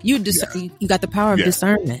 You got the power of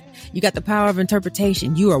discernment. You got the power of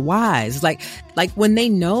interpretation. You are wise. Like when they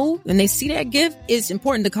know and they see that gift, it's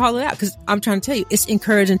important to call it out because I'm trying to tell you, it's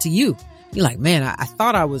encouraging to you. You're like, man, I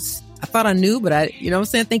thought I was I thought I knew, but you know what I'm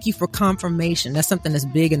saying? Thank you for confirmation. That's something that's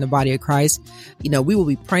big in the body of Christ. You know, we will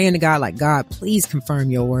be praying to God like, God, please confirm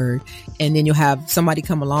your word. And then you'll have somebody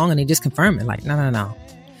come along and they just confirm it. Like, no.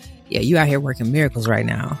 Yeah, you out here working miracles right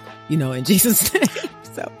now, you know, in Jesus' name.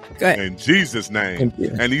 So go ahead. In Jesus' name.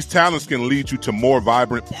 And these talents can lead you to more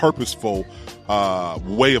vibrant, purposeful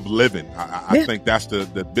way of living. I think that's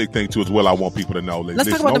the big thing too as well. I want people to know. Let's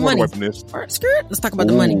talk about the money. Let's talk about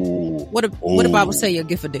the money. What the Bible say your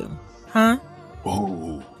gift will do? Huh?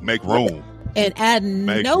 Ooh, make room. And add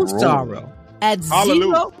no sorrow. Add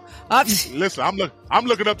zero. Listen, I'm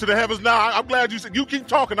looking up to the heavens now. I'm glad you said you keep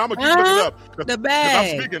talking. I'm gonna keep looking up. The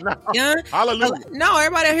bag. I'm speaking now. Yeah. Hallelujah. No,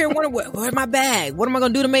 everybody out here wondering where's my bag? What am I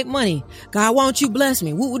gonna do to make money? God, why don't you bless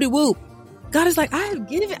me? Whoop, whoop, whoop. God is like, I have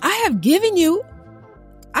given you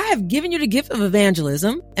the gift of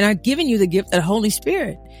evangelism, and I've given you the gift of the Holy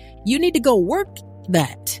Spirit. You need to go work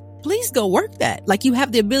that. Please go work that. Like, you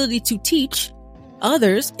have the ability to teach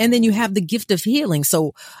others, and then you have the gift of healing.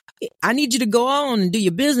 So I need you to go on and do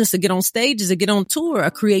your business, or get on stages, or get on tour,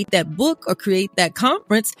 or create that book, or create that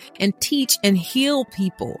conference, and teach and heal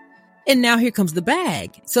people. And now here comes the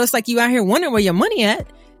bag. So it's like you out here wondering where your money at.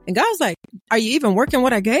 And God's like, are you even working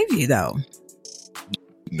what I gave you though?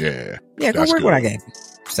 Yeah. Go work what I gave you.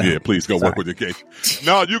 So, yeah, please go work with your case.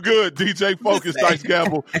 No, you good. DJ Focus, Dice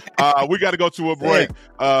Gamble. We got to go to a break.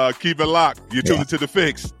 Keep it locked. You're tuned to The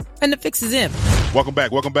Fix. And The Fix is in. Welcome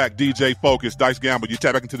back. DJ Focus, Dice Gamble. You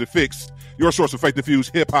tap back into The Fix, your source of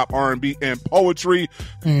faith-infused hip-hop, R&B, and poetry.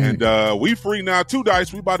 And we free now too,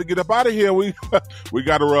 Dice. We about to get up out of here. We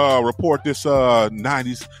got to report this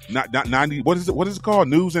 90s, not 90. What is it called?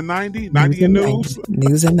 News and 90? 90 and news?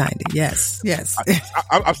 News and 90. Yes.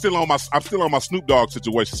 I'm still on my Snoop Dogg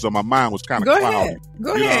situation, so my mind was kind of cloudy.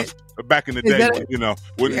 Go ahead. Back in the day,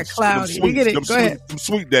 when cloudy. We get it. Go ahead. Some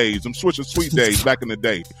sweet days, some switching sweet days back in the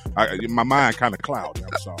day. My mind kind of cloudy. I'm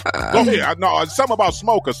sorry. Go ahead. I know something about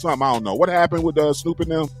smoke or something. I don't know what happened with Snoop and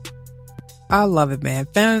them. I love it, man.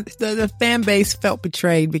 The fan base felt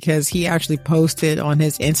betrayed because he actually posted on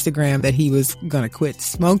his Instagram that he was going to quit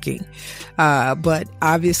smoking. But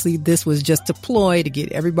obviously this was just a ploy to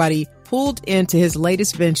get everybody pulled into his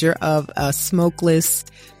latest venture of a smokeless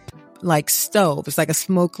stove. It's like a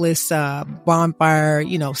smokeless bonfire,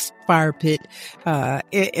 fire pit.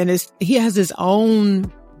 And he has his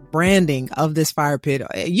own branding of this fire pit.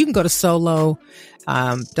 You can go to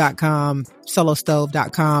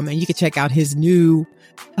solostove.com, and you can check out his new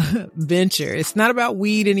venture. It's not about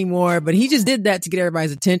weed anymore, but he just did that to get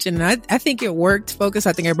everybody's attention. And I think it worked, Focus.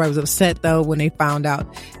 I think everybody was upset though when they found out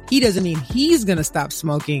he doesn't mean he's going to stop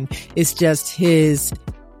smoking. It's just his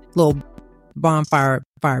little bonfire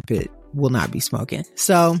fire pit will not be smoking.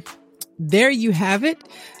 So there you have it.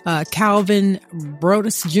 Calvin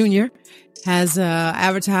Brodus Jr. has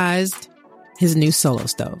advertised his new solo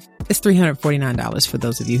stove. It's $349 for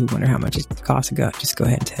those of you who wonder how much it costs to go. Just go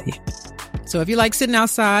ahead and tell you. So if you like sitting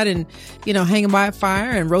outside and, hanging by a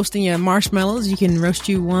fire and roasting your marshmallows, you can roast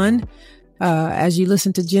you one as you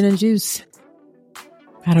listen to Gin and Juice.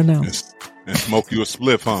 I don't know. And smoke you a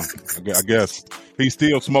spliff, huh? I guess. He's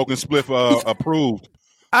still smoking spliff approved.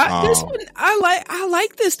 This one, I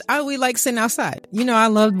like this. We like sitting outside. I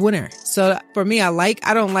love winter. So for me, I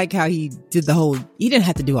don't like how he did he didn't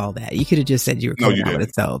have to do all that. You could have just said you were coming out with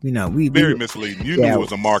it. So, very misleading. You knew it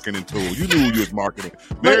was a marketing tool. You knew you was marketing.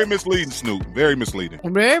 Very misleading, Snoop. Very misleading.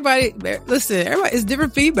 But everybody, it's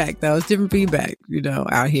different feedback though. It's different feedback,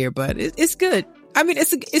 out here, but it's good. I mean,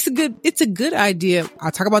 it's a good idea. I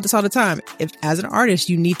talk about this all the time. If as an artist,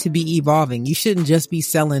 you need to be evolving. You shouldn't just be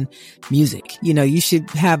selling music. You should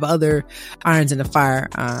have other irons in the fire.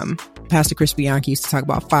 Pastor Chris Bianchi used to talk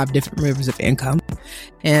about 5 different rivers of income.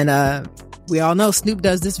 And, we all know Snoop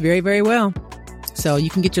does this very, very well. So you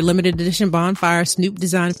can get your limited edition bonfire Snoop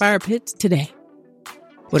design fire pits today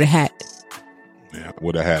with a hat. Yeah,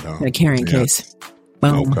 with a hat, huh? And a carrying case.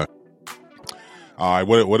 Boom. Okay. All right,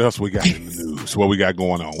 what else we got in the news? What we got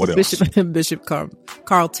going on? What else? Bishop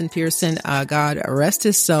Carlton Pearson, God rest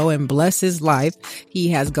his soul and bless his life. He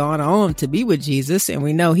has gone on to be with Jesus, and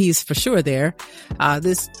we know he's for sure there.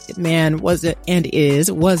 This man was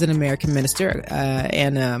an American minister,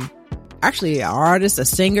 and actually an artist, a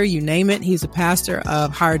singer, you name it. He's a pastor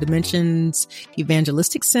of Higher Dimensions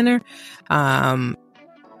Evangelistic Center.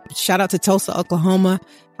 Shout out to Tulsa, Oklahoma.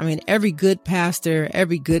 I mean, every good pastor,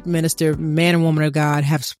 every good minister, man and woman of God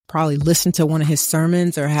have probably listened to one of his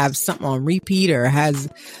sermons or have something on repeat or has,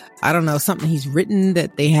 something he's written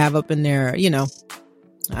that they have up in their,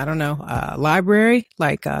 library.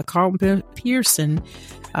 Like Carlton Pearson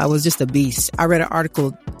was just a beast. I read an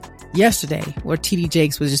article yesterday where TD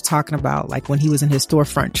Jakes was just talking about, like, when he was in his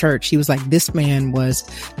storefront church, he was like, this man was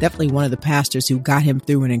definitely one of the pastors who got him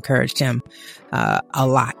through and encouraged him a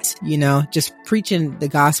lot, you know, just preaching the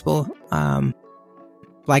gospel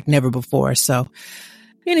like never before. So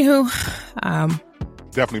anywho,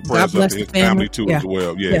 definitely prayers up to his family too, as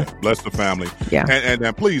well. Yeah. Bless the family. Yeah.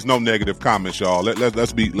 And please, no negative comments, y'all.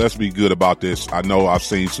 Let's be good about this. I know I've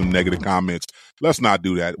seen some negative comments. Let's not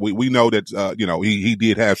do that. We know that, you know, he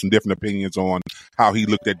did have some different opinions on how he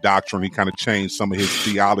looked at doctrine. He kind of changed some of his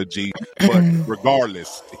theology, but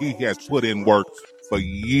regardless, he has put in work for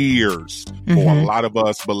years for a lot of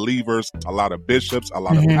us believers, a lot of bishops, a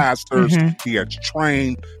lot of pastors. He has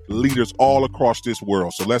trained leaders all across this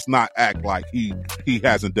world. So let's not act like he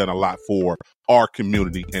hasn't done a lot for our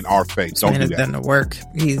community and our faith. Don't do that. He's done the work.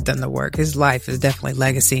 He's done the work. His life is definitely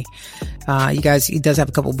legacy. You guys, he does have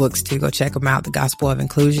a couple books too. Go check them out. The Gospel of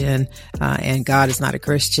Inclusion, and God is Not a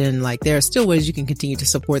Christian. Like, there are still ways you can continue to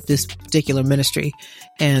support this particular ministry.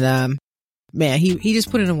 And, man, he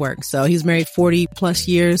just put in the work. So he's married 40 plus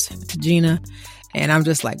years to Gina. And I'm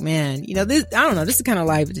just like, man, you know, this, I don't know, this is the kind of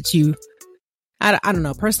life that I don't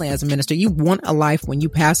know, personally as a minister, you want a life when you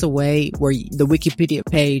pass away where the Wikipedia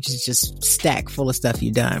page is just stacked full of stuff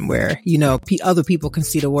you've done, where, you know, other people can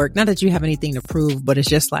see the work. Not that you have anything to prove, but it's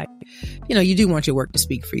just like, you know, you do want your work to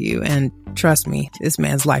speak for you. And trust me, this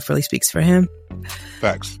man's life really speaks for him.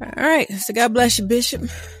 Facts. All right. So God bless you, Bishop.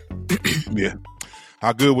 Yeah.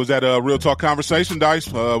 How good was that Real Talk conversation, Dice?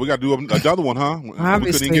 We got to do another one, huh?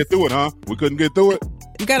 Obviously. We couldn't get through it, huh? We couldn't get through it.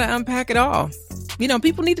 You got to unpack it all. You know,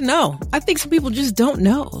 people need to know. I think some people just don't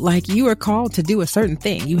know. Like, you are called to do a certain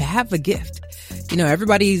thing. You have a gift. You know,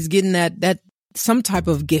 everybody's getting that some type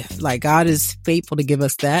of gift. Like, God is faithful to give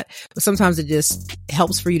us that. But sometimes it just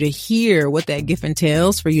helps for you to hear what that gift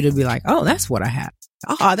entails, for you to be like, oh, that's what I have.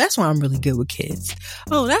 Oh, that's why I'm really good with kids.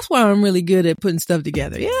 Oh, that's why I'm really good at putting stuff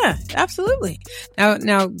together. Yeah, absolutely.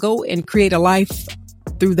 Now go and create a life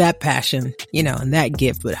through that passion, you know, and that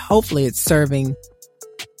gift. But hopefully it's serving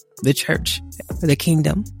the church, the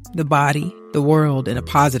kingdom, the body, the world in a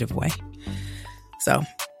positive way. So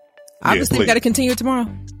obviously we got to continue it tomorrow.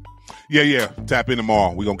 Yeah. Tap in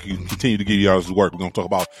tomorrow. We're going to continue to give you y'all's work. We're going to talk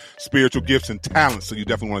about spiritual gifts and talents. So you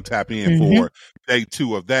definitely want to tap in for day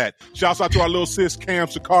 2 of that. Shouts out to our little sis,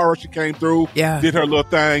 Sakkara. She came through, did her little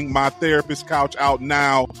thing. My Therapist Couch out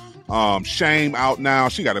now. Shame out now.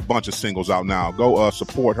 She got a bunch of singles out now. Go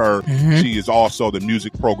support her. She is also the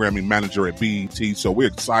music programming manager at BET. So we're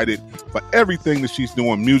excited for everything that she's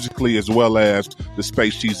doing musically, as well as the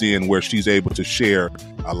space she's in, where she's able to share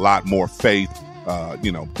a lot more faith,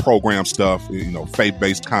 program stuff,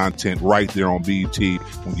 faith-based content right there on BET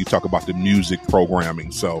when you talk about the music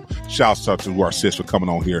programming. So shouts out to our sis for coming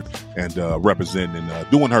on here and representing and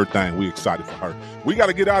doing her thing. We're excited for her. We got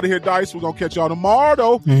to get out of here, Dice. We're going to catch y'all tomorrow,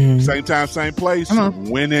 though. Same time, same place.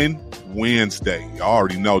 Winning Wednesday. You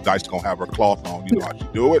already know Dice going to have her cloth on. You know how she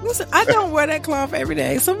do it. Listen, I don't wear that cloth every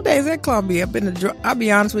day. Some days that cloth be up in the I'll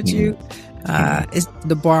be honest with you. It's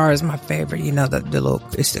the bar is my favorite. You know, the little,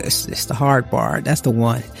 it's the hard bar. That's the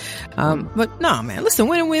one. But no, man, listen,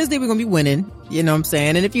 Winning Wednesday, we're going to be winning. You know what I'm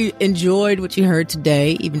saying? And if you enjoyed what you heard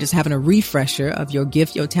today, even just having a refresher of your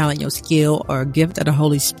gift, your talent, your skill, or a gift of the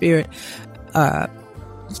Holy Spirit,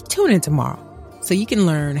 tune in tomorrow so you can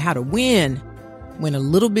learn how to win a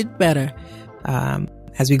little bit better,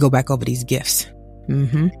 as we go back over these gifts.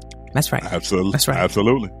 That's right. Absolutely. That's right.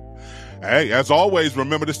 Absolutely. Hey, as always,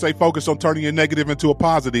 remember to stay focused on turning your negative into a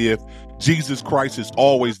positive. Jesus Christ is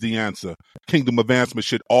always the answer. Kingdom advancement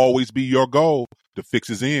should always be your goal. The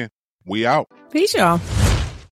fix is in. We out. Peace, y'all.